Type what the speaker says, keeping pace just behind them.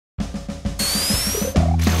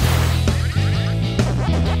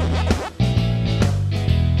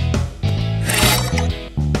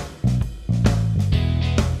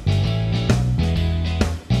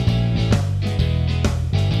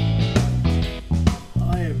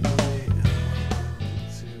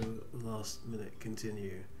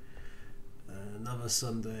continue. Another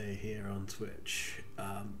Sunday here on Twitch.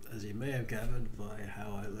 As you may have gathered by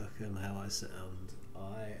how I look and how I sound,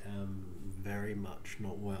 I am very much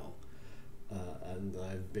not well. And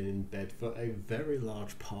I've been in bed for a very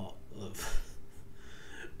large part of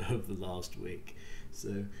of the last week.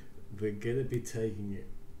 So we're going to be taking it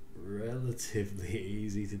relatively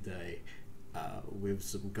easy today, with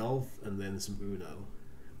some golf and then some Uno.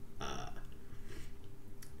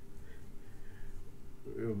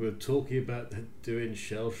 We're talking about doing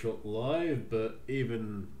Shell Shock Live, but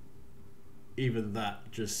even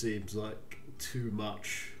that just seems like too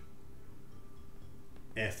much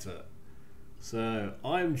effort. So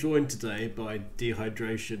I'm joined today by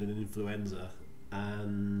dehydration and influenza,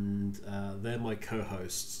 and they're my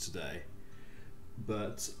co-hosts today.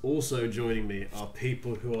 But also joining me are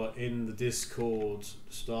people who are in the Discord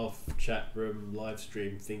staff chat room live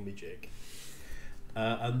stream thingamajig.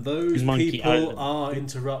 And those people are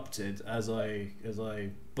interrupted as I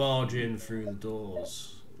barge in through the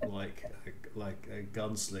doors like a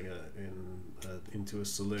gunslinger into a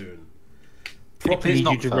saloon. I need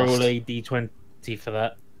you to roll a d20 for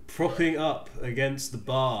that. Propping up against the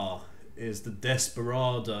bar is the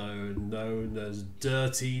desperado known as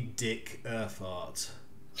Dirty Dick Earthart.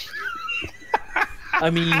 I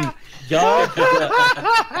mean, God,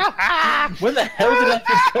 when the hell did I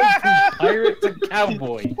just come from pirate to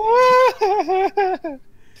cowboy?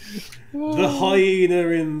 The hyena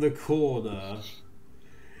in the corner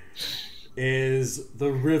is the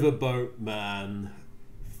riverboat man,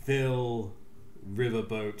 Phil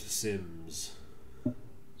Riverboat Sims.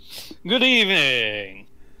 Good evening.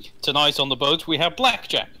 Tonight on the boat we have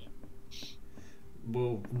blackjack.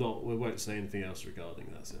 We won't say anything else regarding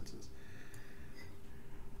that sentence.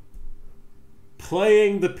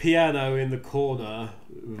 Playing the piano in the corner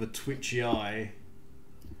with a twitchy eye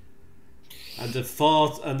and a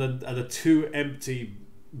fart and a too empty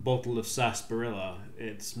bottle of sarsaparilla,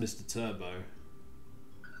 it's Mr. Turbo.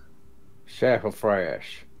 Chef of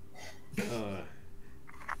fresh.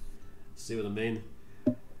 See what I mean?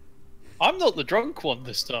 I'm not the drunk one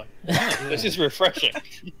this time. This is refreshing.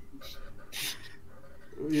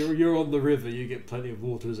 You're on the river. You get plenty of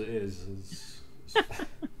water as it is.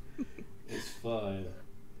 It's fine.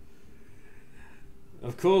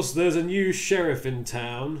 Of course, there's a new sheriff in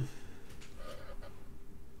town.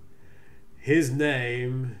 His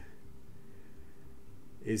name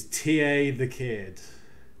is T.A. the Kid.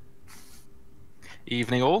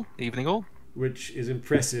 Evening all. Evening all. Which is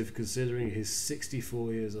impressive considering he's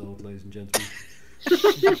 64 years old, ladies and gentlemen.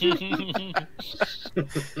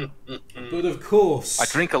 But of course... I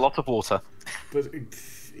drink a lot of water. But...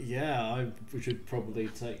 yeah, we should probably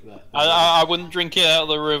take that. I wouldn't drink it out of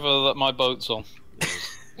the river that my boat's on.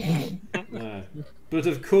 No. But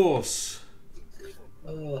of course,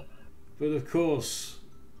 none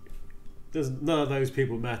of those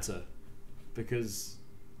people matter, because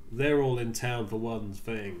they're all in town for one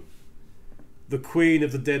thing. The Queen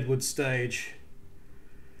of the Deadwood stage.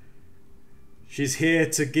 She's here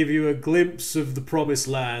to give you a glimpse of the promised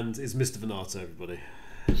land. Is Mr. Venato, everybody.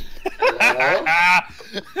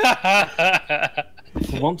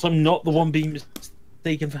 For once, I'm not the one being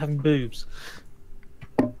mistaken for having boobs.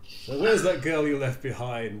 So where's that girl you left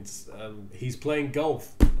behind? He's playing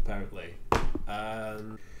golf, apparently. Now,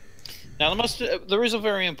 there is a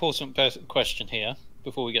very important question here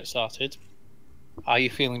before we get started. Are you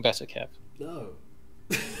feeling better, Kev? No.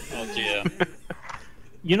 Oh dear.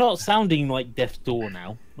 You're not sounding like Death's Door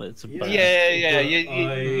now. Yeah.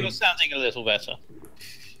 You're sounding a little better.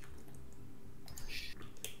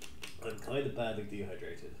 I'm kind of badly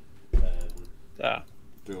dehydrated.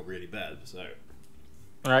 Feel really bad, so...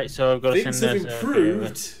 Alright, so I've got to Things send have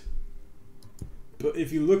improved, but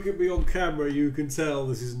if you look at me on camera, you can tell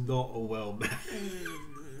this is not a well man.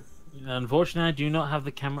 Unfortunately, I do not have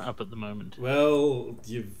the camera up at the moment. Well,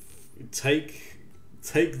 you take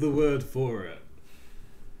the word for it.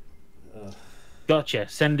 Gotcha.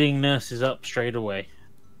 Sending nurses up straight away.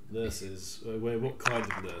 Nurses? What kind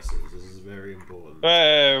of nurses? This is very important.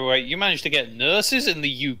 Wait, you managed to get nurses in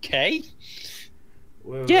the UK?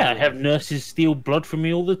 Well, yeah, I have nurses steal blood from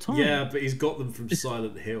me all the time. Yeah, but he's got them from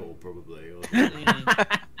Silent Hill, probably.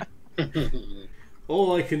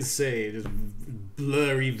 All I can see, just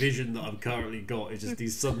blurry vision that I've currently got, is just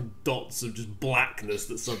these sudden dots of just blackness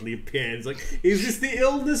that suddenly appear. It's like, is this the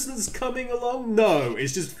illness that's coming along? No,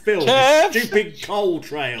 it's just Phil, Kev! stupid coal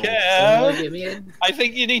trail. Kev! I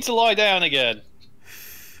think you need to lie down again.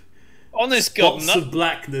 Honest Spots governor. of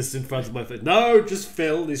blackness in front of my face. No, just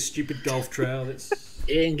Phil, this stupid golf trail. It's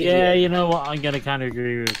Yeah, you know what? I'm going to kind of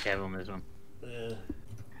agree with Kev on this one.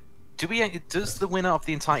 Does the winner of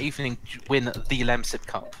the entire evening win the LEMSIP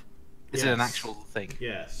Cup? Is it an actual thing?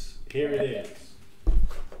 Yes. Here it is.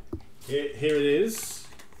 Here it is.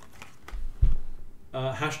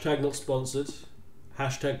 Hashtag not sponsored.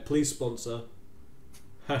 Hashtag please sponsor.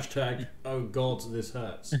 Hashtag oh god this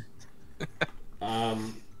hurts. But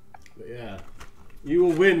yeah. You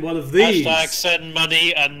will win one of these. Hashtag send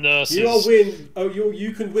money and nurses.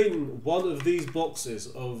 You can win one of these boxes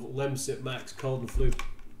of LEMSIP Max cold and flu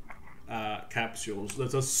capsules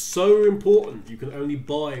that are so important you can only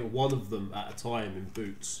buy one of them at a time in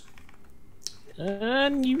Boots.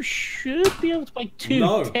 And you should be able to buy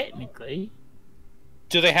 2 technically.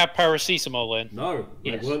 Do they have paracetamol in? No,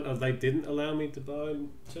 yes. They didn't allow me to buy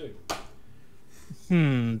 2.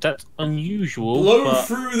 That's unusual. Blow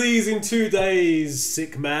through these in 2 days,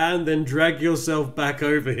 sick man, then drag yourself back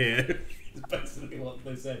over here. That's basically what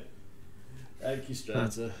they say. Thank you,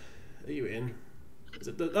 Strata. Are you in? Is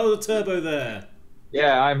it the turbo there.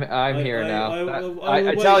 Yeah, I'm here now.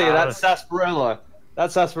 I tell you, that sarsaparilla.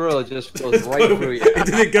 That sarsaparilla just goes right through you.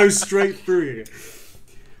 Did it go straight through you?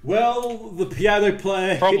 Well, the piano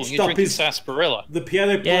player hitched up his sarsaparilla. The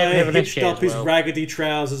piano player hitched up his raggedy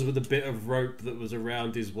trousers with a bit of rope that was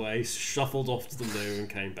around his waist, shuffled off to the loo, and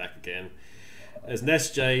came back again. There's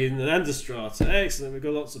SJ and Andrastrata. Excellent, we've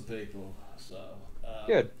got lots of people. So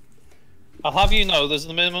good. I'll have you know, there's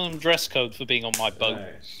the minimum dress code for being on my boat.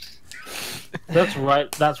 Right. That's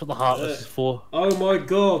right. That's what the Heartless is for. Oh my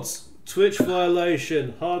God! Twitch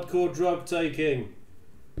violation. Hardcore drug taking.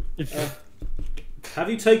 Have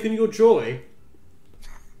you taken your joy?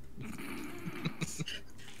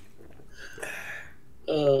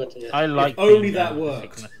 Oh dear. I like. Only that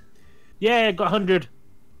worked. Yeah, I got 100.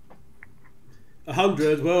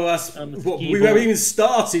 100. Well, that's what we haven't even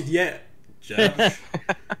started yet, Josh.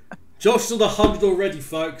 Josh's on 100 already,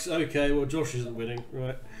 folks. Okay, well, Josh isn't winning,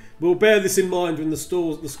 right? We'll bear this in mind when the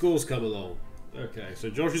scores come along. Okay, so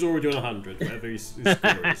Josh is already on 100, whatever his score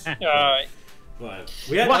is. Alright. Right.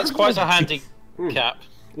 That's quite a handicap.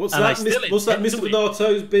 What's that? Mr.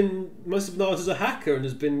 Bonato's been. Mr. Bonato's a hacker and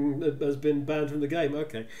has been banned from the game.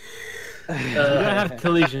 Okay. You don't have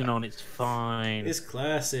collision on. It's fine. It's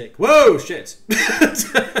classic. Whoa! Shit.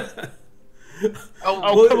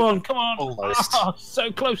 Oh, come on! Almost. Oh,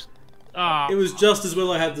 so close. It was just as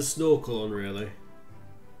well I had the snorkel on, really.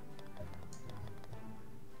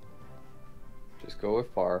 Just go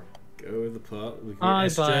with par. Go with the part. We can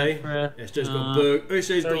get SJ. SJ's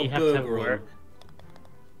got a burger on.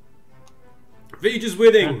 Vij's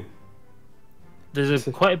winning. There's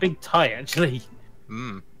quite a big tie, actually.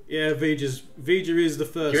 Yeah, Vija is the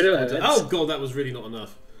first. Oh god, that was really not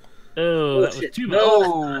enough. Oh, that was too much.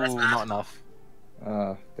 No, not enough.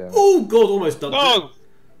 Damn it. Oh god, almost dunked it.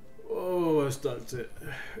 Almost dunked it.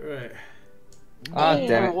 Right.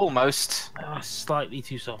 Damn it. Almost. Slightly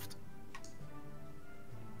too soft.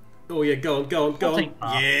 Oh yeah, go on.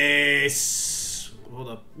 Yes.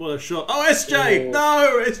 What a shot. Oh, SJ!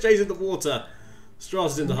 No, SJ's in the water.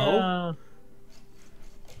 Strata's in the hole.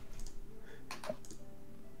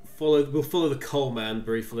 We'll follow the coal man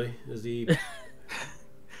briefly as he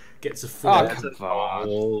gets a fall.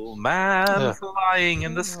 Coal man flying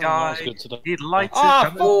in the sky. He'd like to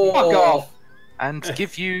fuck off and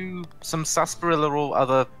give you some sarsaparilla or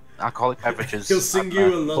other alcoholic beverages. He'll sing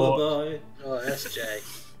you a lullaby. Oh,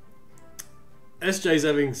 SJ. SJ's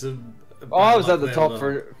having some. I was at the top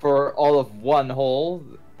for all of one hole.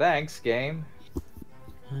 Thanks, game.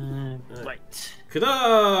 Right.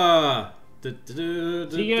 Kada!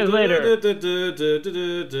 See you guys later.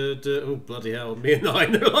 Oh bloody hell! Me and I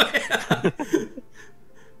know.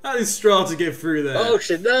 How did Strata get through there? Oh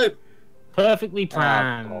shit! No. Perfectly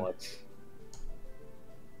planned.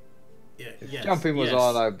 Yes, jumping was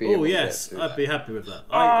on, I'd be. Oh yes, I'd be happy with that.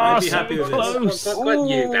 I'd be happy with this.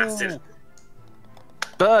 You bastard.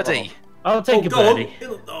 Birdie. I'll take a birdie.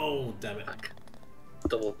 Oh damn it!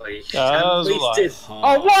 Double bogey. Wasted.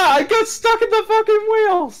 Oh what? I got stuck in the fucking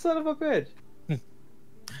wheel, son of a bitch.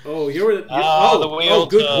 Oh, you're in. The wheel. Oh,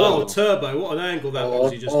 good. Well, turbo. What an angle that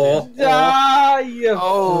was you just did.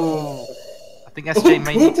 Oh. I think SJ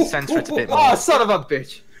may need to censor it a bit more. Oh, son of a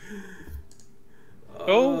bitch.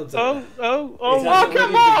 Oh,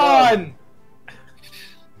 come on!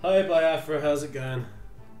 Hi, Biafra. How's it going?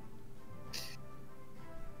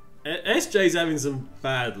 SJ's having some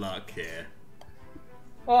bad luck here.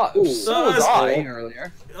 Oh, so was I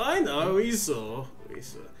earlier. I know, we saw.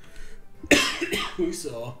 We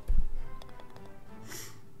saw.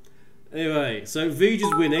 Anyway, so Vij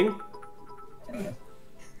is winning.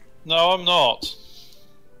 No, I'm not.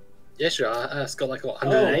 Yes, you are. It's got like what,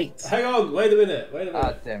 108. Oh, hang on, wait a minute.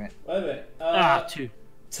 Damn it. Wait a minute. 2.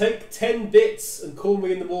 Take 10 bits and call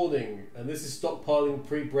me in the morning. And this is stockpiling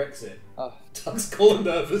pre-Brexit. Oh. Doug's calling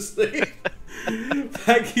nervously.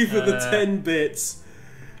 Thank you for the 10 bits.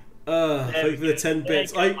 Thank you for the 10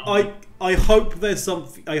 bits. I hope there's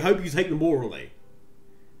something. I hope you take them orally.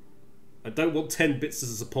 I don't want 10 bits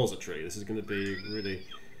as a suppository. This is going to be really...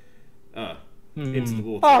 into the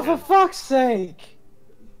water. Oh, again. for fuck's sake!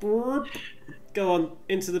 Burp. Go on,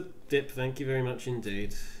 into the dip. Thank you very much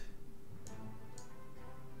indeed.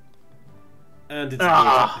 And it's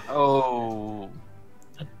water. Oh.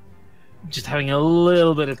 Just having a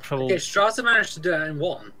little bit of trouble. Okay, Strata managed to do it in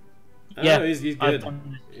one. Yeah, Oh, he's good.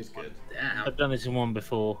 He's good. Damn. I've done this in one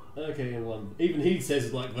before. Okay, in one. Even he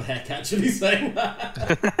says like the heck actually saying that.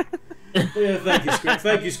 Yeah, thank you, Scrub.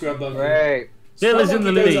 Thank you, Scrub Monkey. Right. Bill is in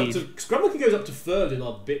the lead. Scrub Monkey goes up to third in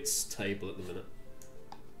our bits table at the minute.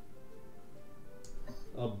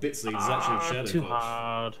 Our bits lead is actually Shadow. Too Fox.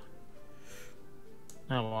 hard.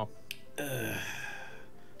 Oh well.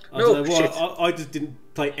 I don't know why. I just didn't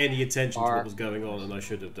pay any attention to what was going on, and I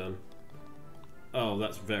should have done. Oh,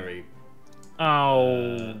 that's very. Get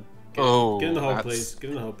in the hole, please. Get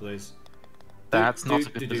in the hole, please. That's not a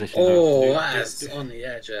good position. Oh, that's on the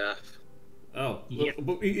edge. Oh, Yep.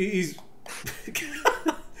 but he's.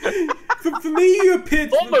 for me, you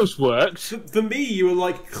appeared. Almost worked. For me, you were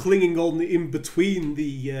like clinging on in between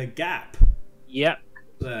the gap. Yep.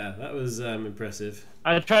 There, that was impressive.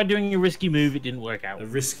 I tried doing a risky move. It didn't work out. A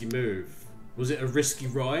risky move. Was it a risky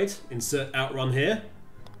ride? Insert outrun here.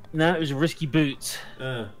 No, it was a risky boot.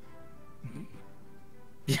 You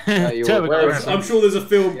were wearing I'm sure there's a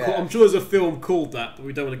film. Yeah. I'm sure there's a film called that, but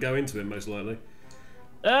we don't want to go into it. Most likely.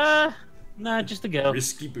 Nah, just a girl.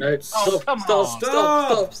 Risky No, boots. stop, come stop,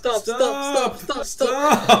 on.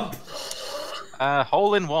 stop.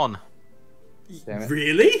 Hole in one. Damn it.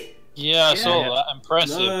 Really? Yeah, I saw that.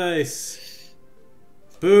 Impressive. Nice.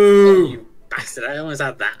 Boo! You bastard, I almost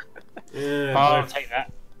had that. Yeah. I'll both. take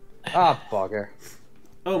that. Ah, bugger.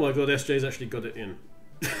 Oh my god, SJ's actually got it in.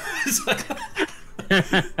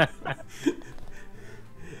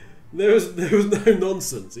 There was no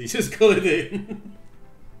nonsense. He just got it in.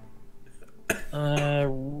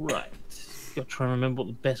 Right. Gotta try and remember what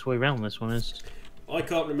the best way around this one is. I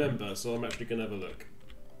can't remember, so I'm actually gonna have a look.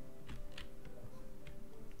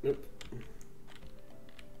 Nope.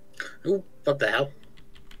 Oh, what the hell?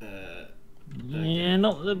 Yeah,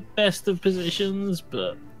 not the best of positions,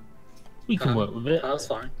 but we can work with it. That was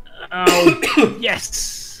fine. Oh,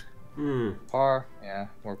 yes! Par. Yeah,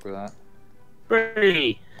 work with that.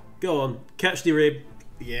 3. Go on, catch the rib.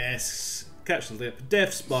 Yes, catch the lip.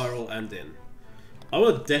 Death spiral and in. I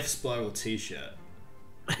want a Death Spiral T-shirt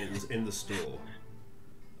in the store.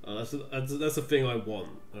 That's the thing I want.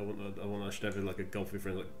 I should have like a golf with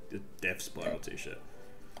friends like a Death Spiral T-shirt,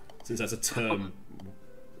 since that's a term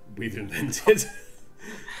we've invented.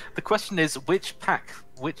 The question is, which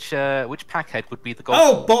packhead would be the golf?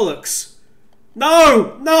 Oh bollocks!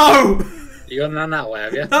 No! You got none that way,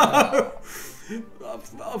 have you? No!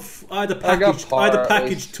 I had a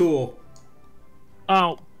package tour.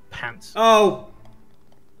 Oh, pants. Oh!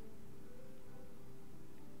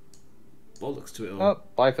 Bollocks to it all. Oh,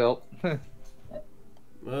 bye, Phil.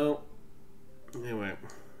 Well, anyway.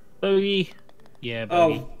 Bogey. Yeah,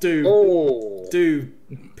 bogey. Oh. Do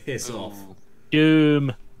piss off.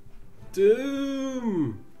 Doom.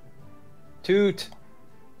 Doom! Toot.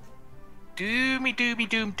 Doomy doomy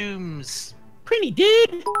doom dooms. Pretty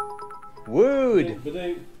dude. Wood.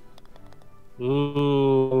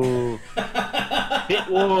 Ooh. It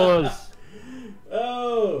was.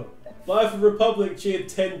 Oh! Life of Republic cheered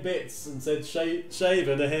 10 bits and said shave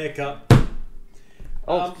and a haircut.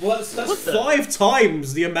 Well, that's 5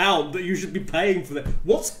 times the amount that you should be paying for that.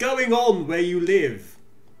 What's going on where you live?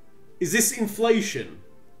 Is this inflation?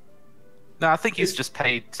 No, I think he's just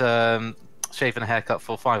paid shave and a haircut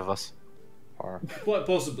for 5 of us. Par. Quite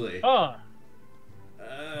possibly. Oh.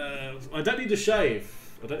 I don't need a shave.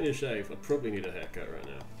 I probably need a haircut right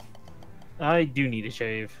now. I do need a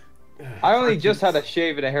shave. I only just had a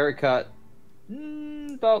shave and a haircut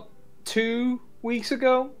about 2 weeks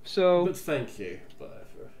ago, so... But thank you.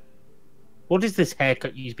 What is this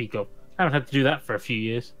haircut you speak of? I haven't had to do that for a few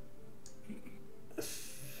years.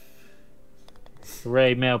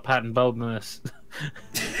 Hooray, male pattern baldness.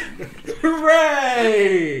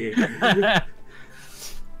 Hooray!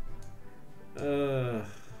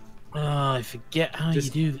 I forget how you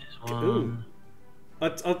do this one.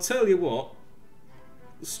 I'll tell you what.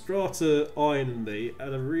 Strata, Iron and me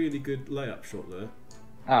had a really good layup shot there.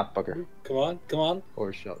 Ah, bugger. Come on.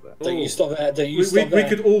 Or shot there. Don't you stop there. We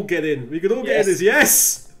could all get in. We could all get in as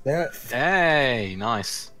yes! Damn it. Hey,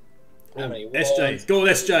 nice. How many SJ, go on,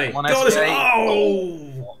 SJ. Come on, Go on, SJ.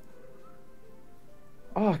 Oh!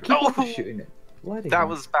 Oh, keep on shooting it. Bloody That hell.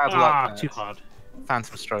 was bad Ah, luck. too hard.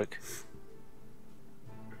 Phantom stroke.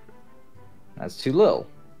 That's too little.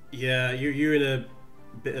 Yeah, you're in a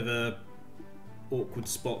bit of a awkward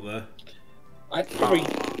spot there. I'd probably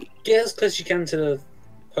get as close as you can to the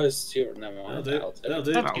post. Never mind. That'll do. That'll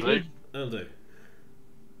do. That'll do. That'll do.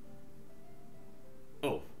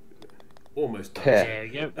 Oh, almost done. Yeah. There we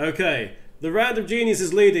go. Okay, the random genius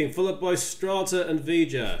is leading, followed by Strata and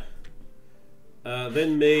Vija.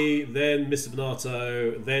 Then me, then Mr.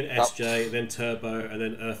 Bonato, then SJ, then Turbo, and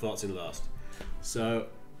then Earthart's in last. So,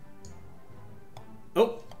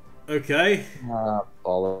 oh, okay.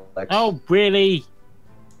 Bollocks. Oh, really?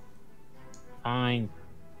 Fine.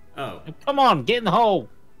 Oh, Come on, get in the hole.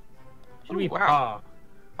 Should Oh, we wow.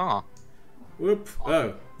 Ah, whoop.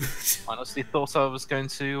 Oh. I honestly thought I was going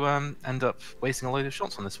to end up wasting a load of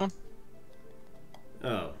shots on this one.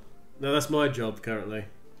 Oh, no, that's my job currently.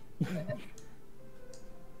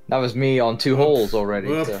 That was me on 2 holes already.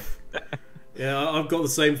 Whoop. So. Yeah, I've got the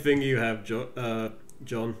same thing you have,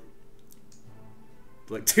 John.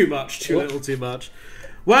 Like, too much, too little, too much.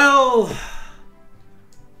 Well...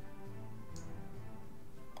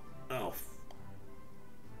 Oh.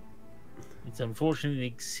 It's unfortunately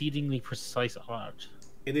an exceedingly precise art.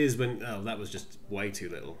 It is when... Oh, that was just way too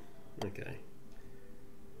little. Okay.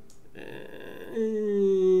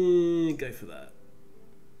 Go for that.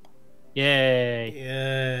 Yay.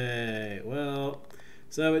 Yay. Well,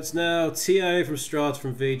 so it's now TA from Strata,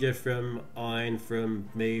 from Vija, from Ein, from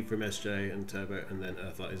me, from SJ, and Turbo, and then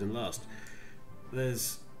Earthlight is in last.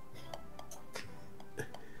 There's...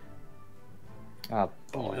 Ah,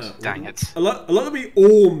 bollocks. Dang it. A lot of we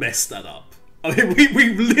all messed that up. I mean, we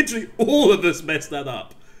literally, all of us messed that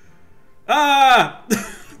up. Ah!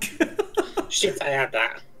 Shit, I had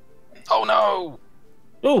that. Oh no!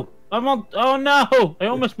 Oh, I'm on. Oh no! I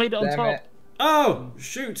almost made it on Damn top. it. Oh,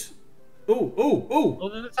 shoot. Oh, oh, oh.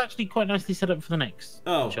 Oh, that's actually quite nicely set up for the next.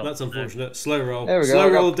 Oh, shot. that's unfortunate. Slow roll. There we go, Slow I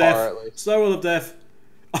got roll of death. par at least. Slow roll of death.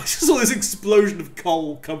 I just saw this explosion of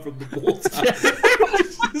coal come from the water.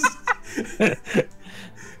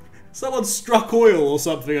 Someone struck oil or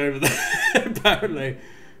something over there, apparently.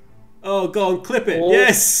 Oh, go on, clip it. Oh.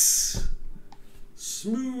 Yes!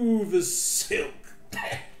 Smooth as silk.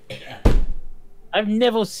 I've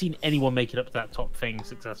never seen anyone make it up to that top thing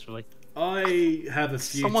successfully. I have a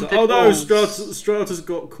few. Someone did Oh no, balls. Strata's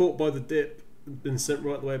got caught by the dip and been sent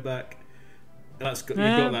right the way back. That's got, you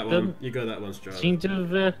got that one. doesn't- You got that one, Strata. Seem to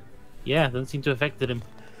have, yeah, doesn't seem to have affected him.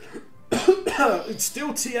 It's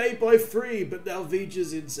still TA by 3, but now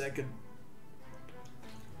Vija's in second.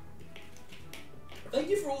 Thank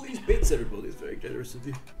you for all these bits, everybody. It's very generous of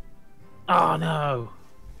you. Oh no!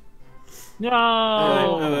 No!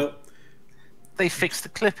 Alright, They fixed the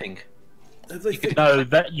clipping. have they fi- No,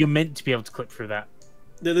 that you're meant to be able to clip through that.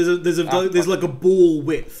 No, there's like a ball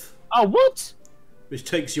width Oh, what? which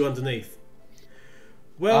takes you underneath.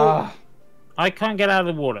 Well, Ah, I can't get out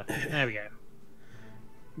of the water. There we go.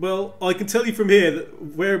 well, I can tell you from here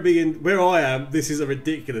that where I am, this is a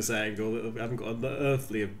ridiculous angle. I haven't got an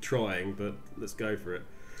earthly of trying, but let's go for it.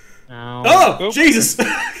 Oh, Oh, Jesus!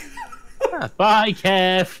 bye,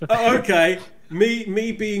 Kev. Oh, okay.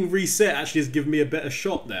 Me being reset actually has given me a better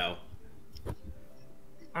shot now.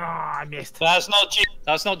 Ah, I missed. That's not G.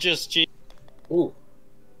 That's not just G. Ooh.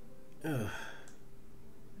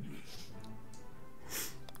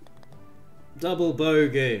 Double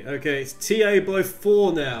bogey. Okay, it's TA by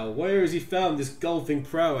 4 now. Where has he found this golfing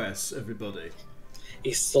prowess, everybody?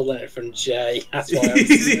 He stole it from Jay. That's why I haven't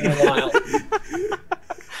seen it in a while.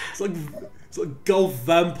 It's like golf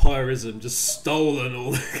vampirism, just stolen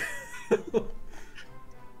all the...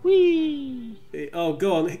 Whee! Oh,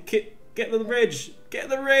 go on. Get the ridge. Get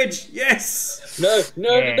the ridge. Yes! No,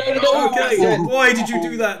 no, Yeah. no, no, no. Okay, why did you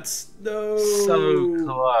do that? No. So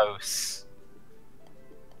close.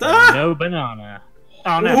 Ah! No banana.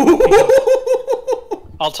 Oh no!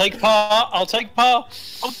 I'll take par. I'll take par.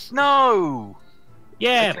 Oh no!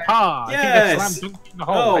 Yeah, par. I Yes. think I slammed dunk in the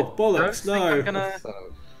hole. Oh, bollocks, no.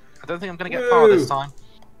 I don't think I'm gonna get par this time.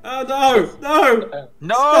 Oh, no! No!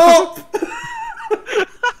 No! Stop!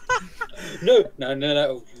 No, no, no,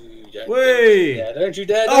 no. You don't Wait. Yeah, don't you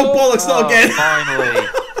dare. Oh, no. bollocks, not again! Finally.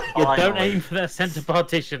 Yeah, don't Finally. aim for that centre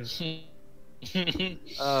partition.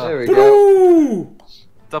 there we go. Ooh!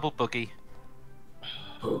 Double boogie.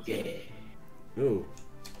 Okay. Ooh.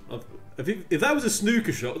 If that was a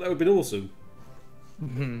snooker shot, that would have been awesome.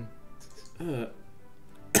 Oh,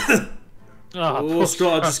 Oh,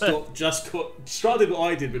 Strata just got. Strata did what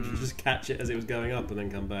I did, which was just catch it as it was going up and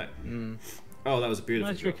then come back. Oh, that was a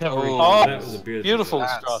beautiful Nice drop. recovery. Oh, That was a beautiful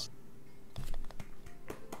drop. start.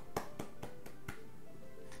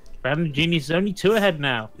 Random Genius is only 2 ahead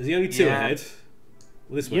now. Is he only 2 Yeah. ahead?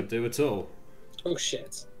 Well, this won't do at all. Oh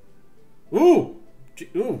shit. Ooh!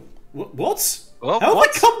 Ooh! What? Well, How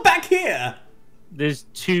what? have I come back here? There's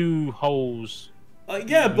 2 holes.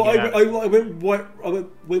 Yeah, but Yeah. I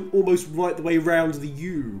went almost right the way round the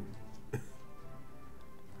U.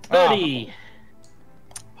 Birdie!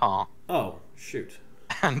 Par. Oh, shoot.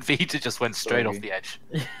 And Vita just went straight Sorry. off the edge.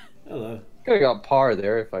 Hello. Could have got par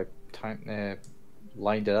there if I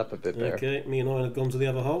lined it up a bit better. Okay, me and I have gone to the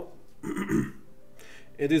other hole.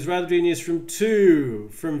 It is Random Genius from 2,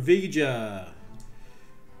 from Vija.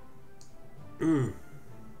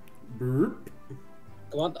 Burp.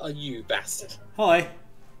 Come on, you bastard. Hi.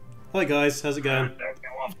 Hi guys, how's it going?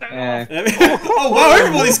 Eh. Oh wow,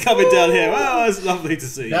 everybody's coming down here. Wow, it's lovely to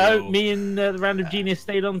see No, you. me and the Random Genius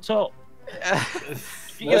stayed on top.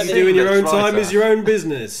 What you do in your own time is your own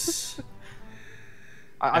business.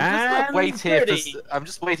 I'm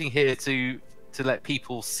just waiting here to let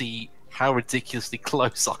people see how ridiculously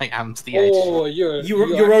close I am to the edge. Oh,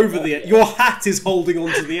 You're over the edge. Your hat is holding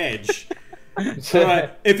onto the edge.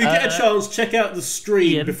 Alright, if you get a chance, check out the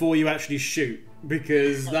stream Ian. before you actually shoot,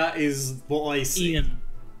 because that is what I see. Ian,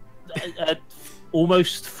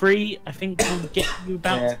 almost 3, I think will get you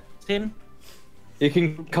about in. You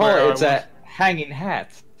can call Where it a hanging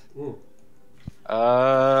hat. Ooh.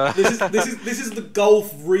 Uh, This is the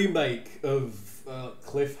golf remake of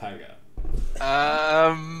Cliffhanger.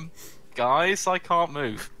 Guys, I can't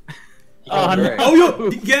move. Oh, no.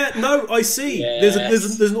 Oh, yeah, no, I see. Yes.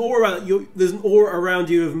 There's an aura around you. There's an aura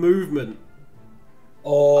around you of movement.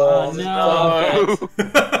 Oh, no.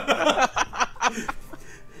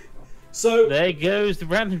 So There goes the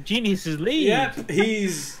Random Genius's lead. yep,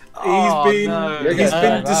 he's Oh, been no. You're he's gonna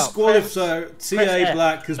been time out. disqualified. So Press TA F.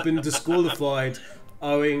 Black has been disqualified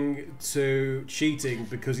owing to cheating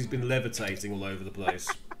because he's been levitating all over the place.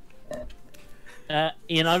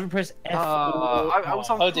 Ian, I would press F. I was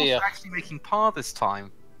on Oh, course dear. for actually making par this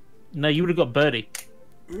time. No, you would have got birdie.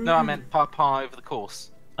 No, I meant par over the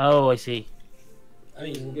course. Oh, I see. I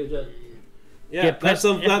mean, Yeah, Yeah, that's press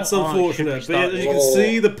F that's on unfortunate. should But yeah, restart. as you can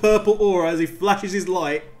see, the purple aura as he flashes his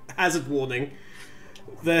light, hazard warning.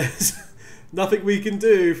 There's nothing we can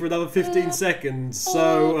do for another 15 seconds.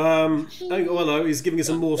 So, oh no, he's giving us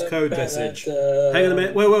a Morse code message. Hang on a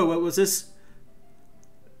minute. Wait, what's this?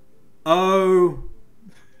 Oh,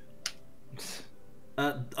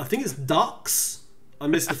 I think it's ducks. I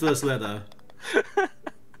missed the first letter.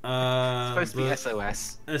 It's supposed to be but-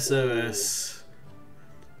 SOS. SOS.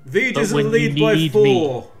 Vija's But in the when you lead by need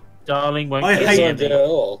 4. Darling won't I get hate birdie. it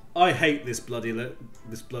all. I hate this bloody hole.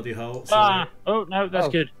 Sorry. Ah, oh no, that's Oh.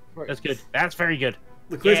 good. That's good. That's very good.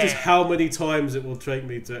 The question is Yeah. how many times it will take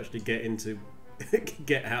me to actually get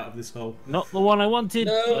out of this hole. Not the one I wanted,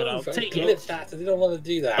 but No, I'll take clip it. that. I didn't want to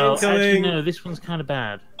do that. Oh, Incoming. actually, no, this one's kind of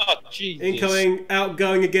bad. Oh, Jesus. Incoming,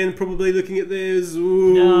 outgoing again, probably looking at this.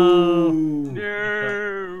 Ooh. No.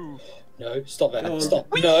 No, stop that. Go on. Stop.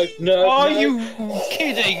 No. Are no. you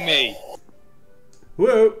kidding me?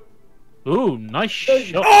 Whoa. Ooh, nice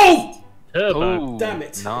shot. Oh! Turbo. Ooh, Damn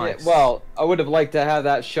it. Nice. Yeah, well, I would have liked to have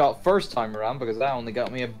that shot first time around because that only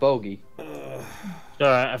got me a bogey.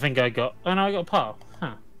 Alright, I think I got. Oh no, I got a par.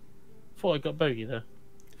 Huh. Thought I got bogey though.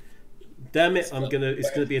 Damn it,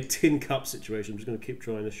 it's gonna be a tin cup situation. I'm just gonna keep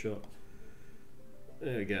trying this shot.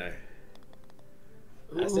 There we go.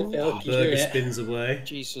 That's it, Phil. Keep doing Burger it. spins away.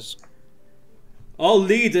 Jesus. Our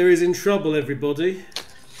leader is in trouble, everybody.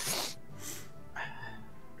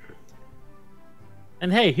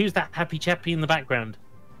 And hey, who's that happy chappy in the background?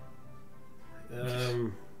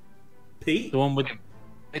 Pete? The one with.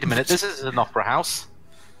 Wait a minute, this is an opera house.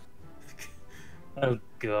 Oh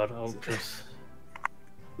god, ultras.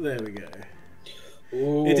 There we go.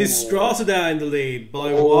 Ooh. It is Strata in the lead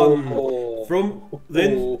by Oh. 1. From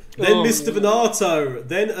then Mr. Venato,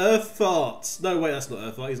 then Earth Farts. No, wait, that's not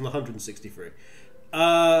Earth Fart. He's on 163.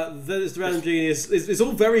 Then it's the Random Genius. It's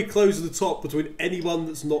all very close to the top between anyone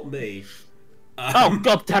that's not me. Oh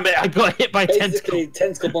god damn it! I got hit by tentacle. Basically,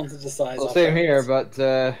 tentacle bombs to the size. Well, of same it. here, but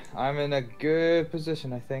I'm in a good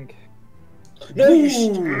position, I think. No,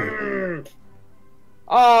 you Ooh.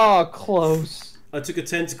 Oh, close. I took a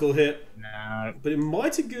tentacle hit, No. but it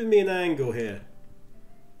might have given me an angle here.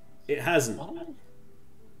 It hasn't.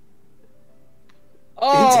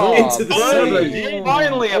 Oh, into the birdie. sea.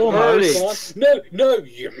 Finally, almost. No,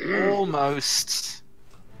 you. Almost.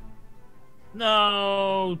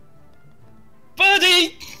 No.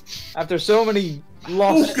 Birdie! After so many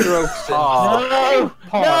lost strokes and Oh. No. No.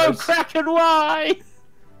 pars. Kraken, why?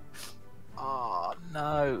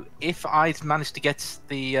 if I'd managed to get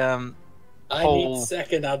the I hole... need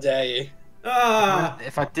second, how dare you. Ah!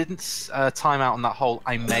 If I didn't time out on that hole,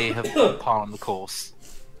 I may have put par on the course.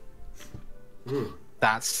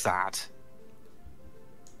 That's sad.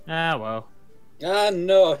 Ah, well. Ah,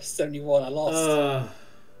 no, 71, I lost.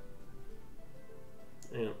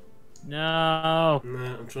 Yeah. No. No,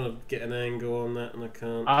 I'm trying to get an angle on that and I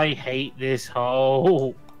can't. I hate this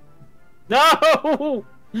hole. No!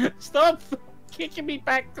 Stop kicking me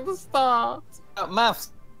back to the start.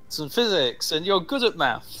 Maths and physics, and you're good at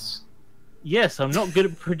maths. Yes, I'm not good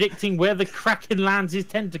at predicting where the Kraken lands his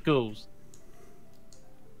tentacles.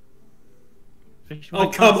 Oh,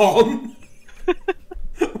 come on!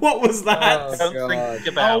 What was that? Oh, Don't God. think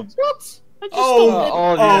about. Oh, what? I just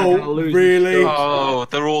Oh, really? Oh,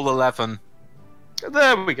 they're all 11.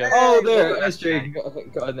 There we go. Oh, there.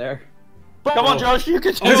 SJ got in there. Come on, Josh, you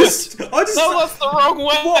can do I just. No, that's the wrong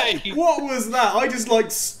way. What was that? I just like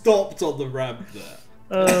stopped on the ramp there.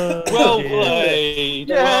 Well played.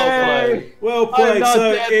 Well played. Well I'm played. not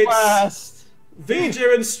So dead it's last.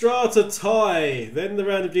 Vija and Strata tie. Then the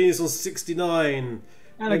round of genius on 69.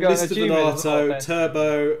 And I got an Mr. achievement as well, Donato, then.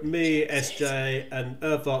 Turbo, me, SJ, and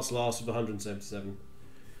Earthart's last with 177.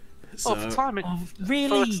 So, Oh, for time,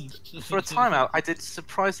 Really? for a timeout, I did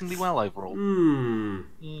surprisingly well overall. hmm.